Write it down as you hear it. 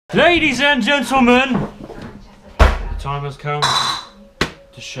Ladies and gentlemen, the time has come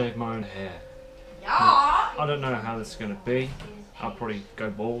to shave my own hair. I don't know how this is going to be. I'll probably go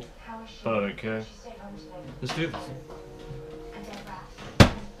bald, but I don't care. Let's do this.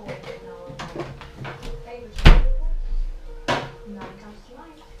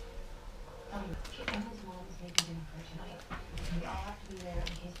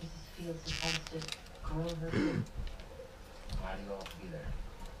 Why do you all have to be there?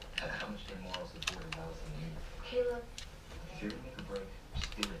 How much do moral support is Allison need? Caleb. If you're gonna make a break, just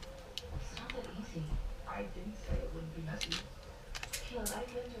do it. It's not that easy. I didn't say it wouldn't be messy. Caleb, I've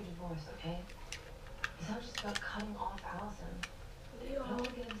been through a divorce, okay? It's not just about cutting off Allison. I don't want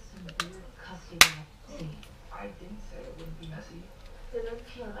to get into some weird custody battle. See? I didn't say it wouldn't be messy.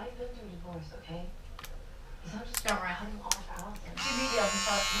 Caleb, I've been through a divorce, okay? It's not just about cutting off Allison.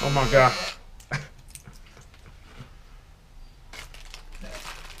 Oh my god.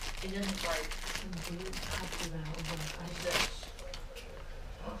 It doesn't like some weird custody battle over this.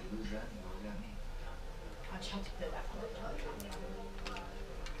 Well, if you lose that, you always got me. I tried to put that on the touch.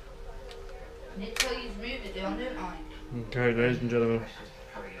 I didn't tell you to move it down, didn't I? Okay, ladies and gentlemen,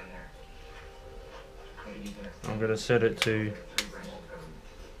 How are you in there? Maybe you can I'm going to set it to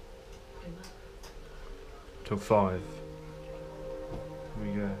 5. Here we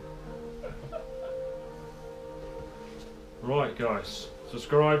go. Right, guys,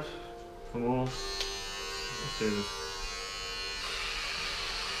 subscribe for more. Let's do this.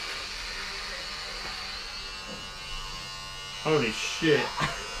 Holy shit.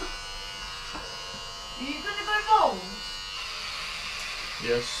 Are you gonna go bald?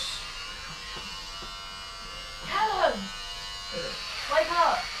 Yes. Callum! Wake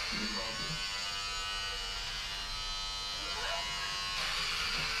up!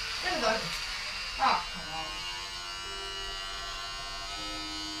 There we go. Oh, come on.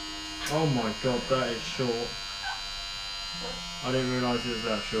 Oh my god, that is short. I didn't realise it was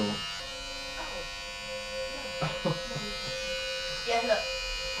that short. Yeah, look.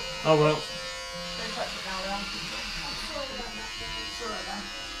 Oh well. Don't touch it now, though. It's alright, man.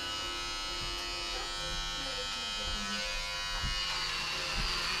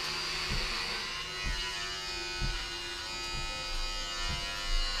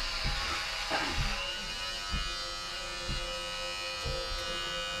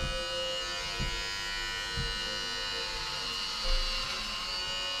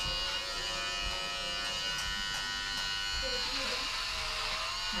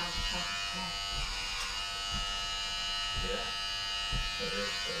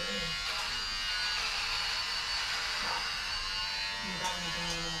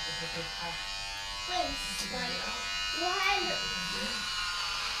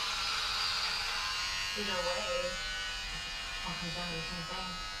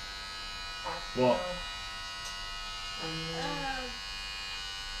 What?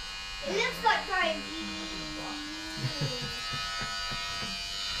 It looks like Frankie.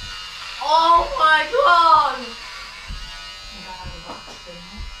 Oh my god!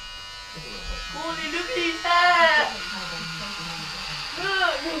 Olly, look at his hair!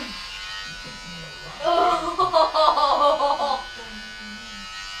 Look! Oh!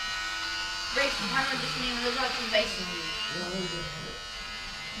 Rhys, the camera doesn't even look like I'm facing you.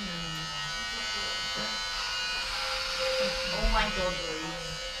 Oh my god, Rhys.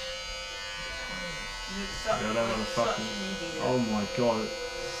 You look such, Yeah, that like, motherfucker. such an idiot. Oh my god,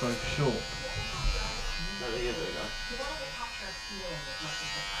 it's so short.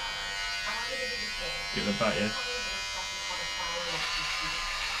 Give it back, yeah?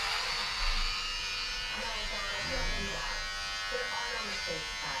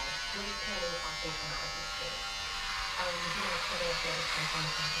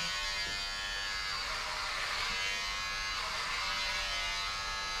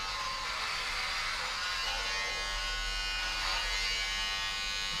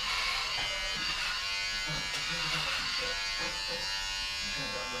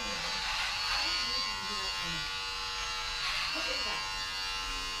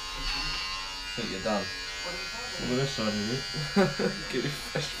 I think you're done. What this side is it? Give me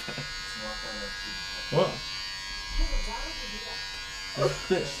flashback. What? This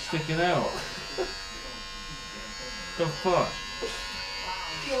bit's sticking out. The fuck?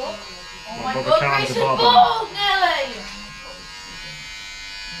 Oh my Robert god, Callum's Rhys is above him. bald, nearly!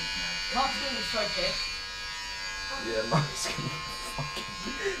 Mark's gonna be so pissed. Yeah, Mark's gonna be fucking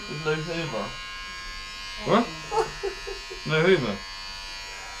with no humour. What? No humour?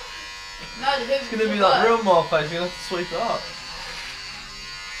 No, the It's gonna be like real Mark face, you're gonna have to sweep it up.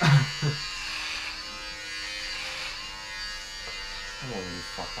 Come on, you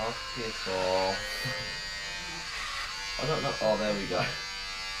fuck off. Piss off. I don't know. Oh, there we go.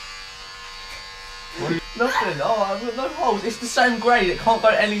 Nothing. Oh, I've got no holes. It's the same grade. It can't go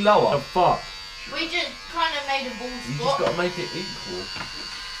any lower. The fuck? We just kind of made a ball You spot. just got to make it equal.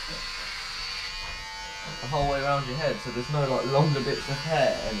 The whole way around your head, so there's no like longer bits of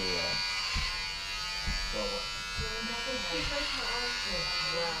hair anywhere.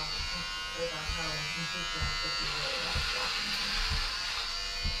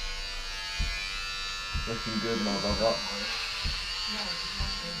 Looking good, my brother.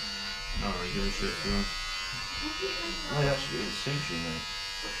 I don't really give a shit if you want. No, actually, it suits you, mate.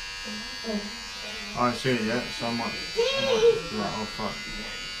 I haven't seen it yet, so I might just be like, oh fuck.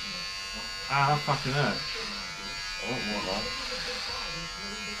 Ah, that fucking hurt. I want more of that.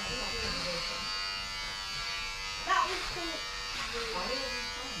 That was so...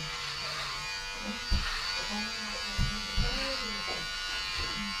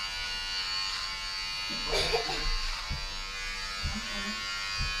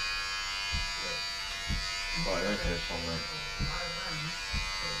 Right, okay, so mate.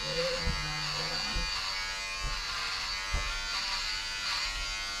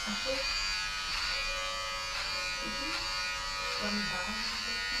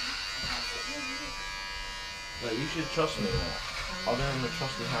 Look, you should trust me, mate. I don't have the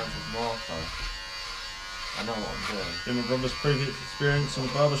trusty hands with Marco. I know what I'm doing. In my brother's previous experience in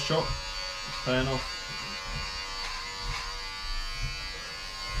the barber shop, it's paying off.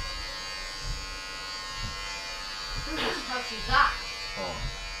 Whose touch is that? Oh.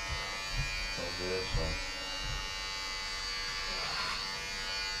 So this one.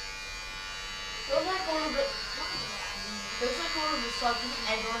 Feels like all of it... Feels like all of a sudden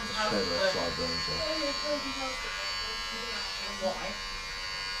everyone's house Straight is left side, don't you? Why?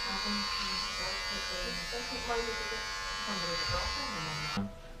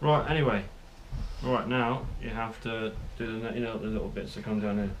 Right, anyway. Right, now you have to do the, you know, the little bits that come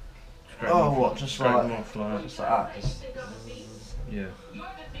down here. Scrape them Oh, off, what? Just scrape like, them off like just like that? Just, yeah.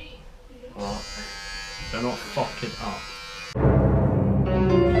 right. They're not fucking up.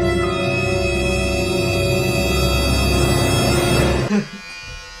 No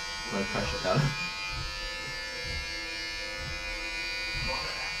pressure, Callum.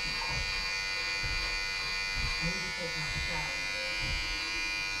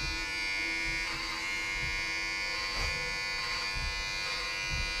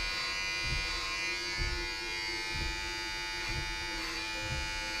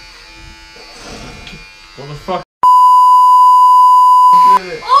 What the fuck? Do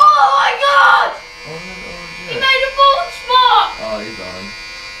it. Oh my god! Oh, no, He made a bald spot! oh, he's lying.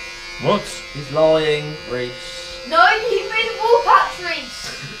 What? He's lying, Rhys. No, he made a ball patch, Rhys!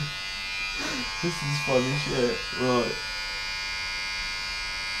 This is funny shit. Right.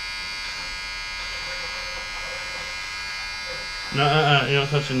 No, you're not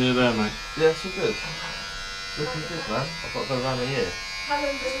touching near there, mate. Yeah, it's all good. Looking good, man. I've got to go around the ear.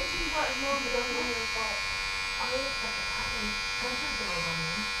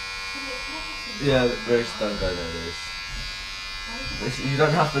 Yeah, Rhys, don't go there, Rhys. You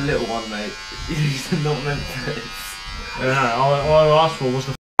don't have the little one, mate. You're not meant for this. Yeah, no, all I asked for was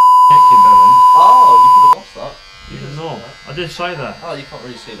the neck, you bellend. Oh, you could have watched that. You did not. I did say that. Oh, you can't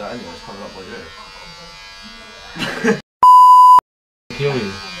really see that anyway. It's coming up by your ear. Kill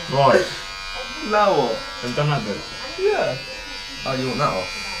you. Right. Now what? I've done that bit. Yeah. Oh, you want that off?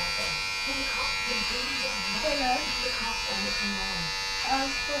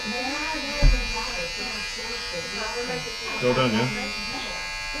 Well done, yeah?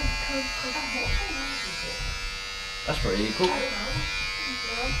 That's pretty equal.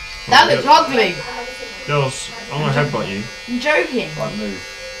 That looks ugly. Girls, I'm gonna headbutt you. I'm joking. Right, move.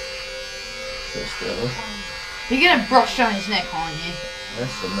 Sit still. You're gonna brush down his neck, aren't you?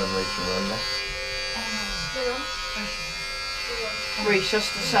 That's some memory to remember. Rhys,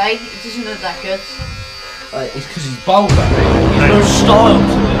 just to say, it doesn't look that good. It's because he's bald, mate. He's no style to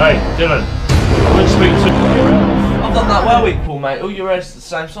it. Hey, Dylan. I'm gonna speak to you. I've done that well equal, mate. All your hair's the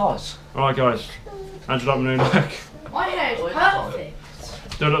same size. Alright, guys. How'd you like my new look? My hair is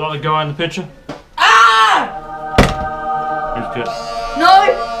perfect. Do I look like the guy in the picture? Ah! Who's good? No!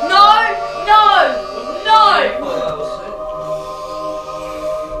 No! No! No!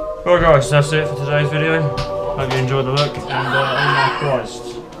 Well guys, that's it for today's video. Hope you enjoyed the look and oh my Christ.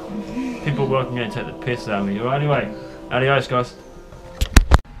 People working here take the piss out of me. Well, anyway, adios guys.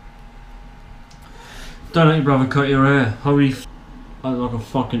 Don't let your brother cut your hair. Holy f I look like a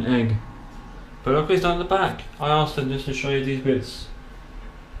fucking egg. But look what he's done at the back. I asked him just to show you these bits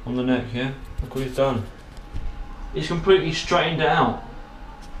on the neck, yeah? Look what he's done. He's completely straightened it out.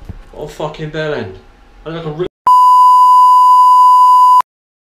 What a fucking bell end. I look like a